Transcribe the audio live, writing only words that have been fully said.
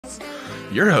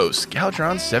your host,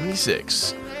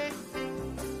 Gallatron76.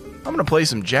 I'm going to play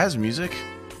some jazz music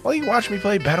while you watch me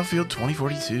play Battlefield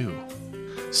 2042.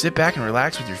 Sit back and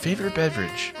relax with your favorite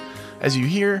beverage as you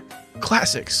hear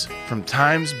classics from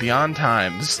times beyond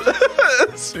times.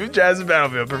 Smooth jazz and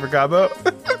Battlefield, perfect combo.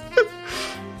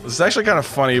 This is actually kind of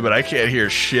funny, but I can't hear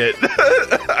shit.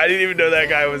 I didn't even know that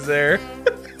guy was there.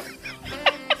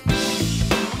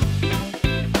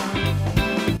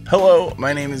 Hello,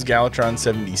 my name is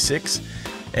Gallatron76,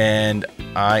 and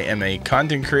I am a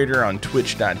content creator on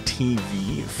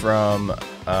Twitch.tv from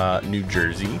New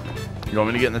Jersey. You want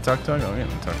me to get in the tuk-tuk? I'll get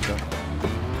in the tuk-tuk.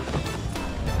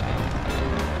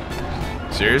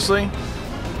 Seriously?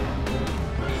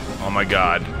 Oh my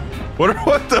god.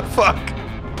 What the fuck?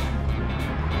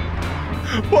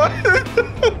 What?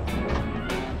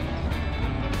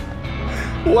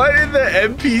 What in the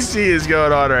NPC is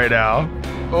going on right now?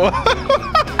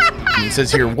 It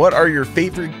says here, what are your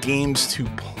favorite games to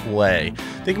play?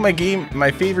 I think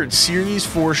my favorite series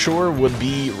for sure would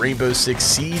be Rainbow Six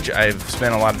Siege. I've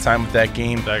spent a lot of time with that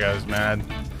game. That guy's mad.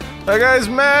 That guy's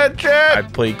mad, chat!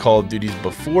 I've played Call of Duties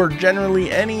before.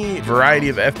 Generally, any variety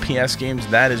of FPS games,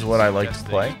 that is what I like to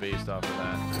play. Based off of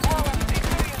that.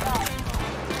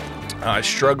 I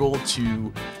struggle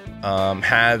to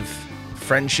have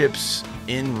friendships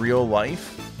in real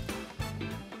life.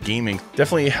 Gaming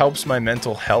definitely helps my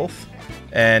mental health.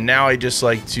 And now I just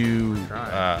like to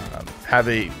have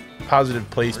a positive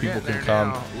place people can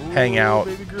come, hang out,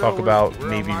 talk about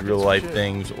maybe real life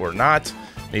things or not.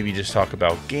 Maybe just talk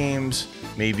about games.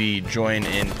 Maybe join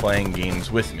in playing games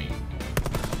with me.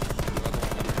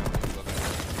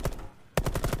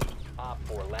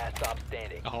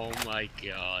 Oh my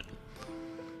god.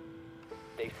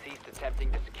 They've ceased attempting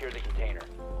to secure the container.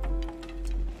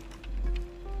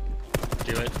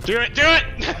 Do it. Do it. Do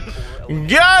it!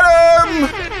 Got him!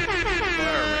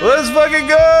 Let's fucking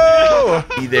go!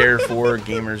 Be there for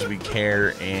Gamers We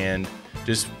Care, and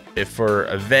just if for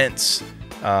events,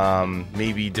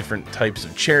 maybe different types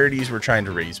of charities we're trying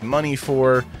to raise money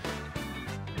for,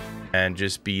 and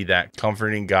just be that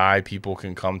comforting guy people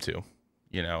can come to,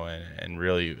 you know, and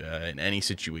really in any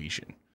situation.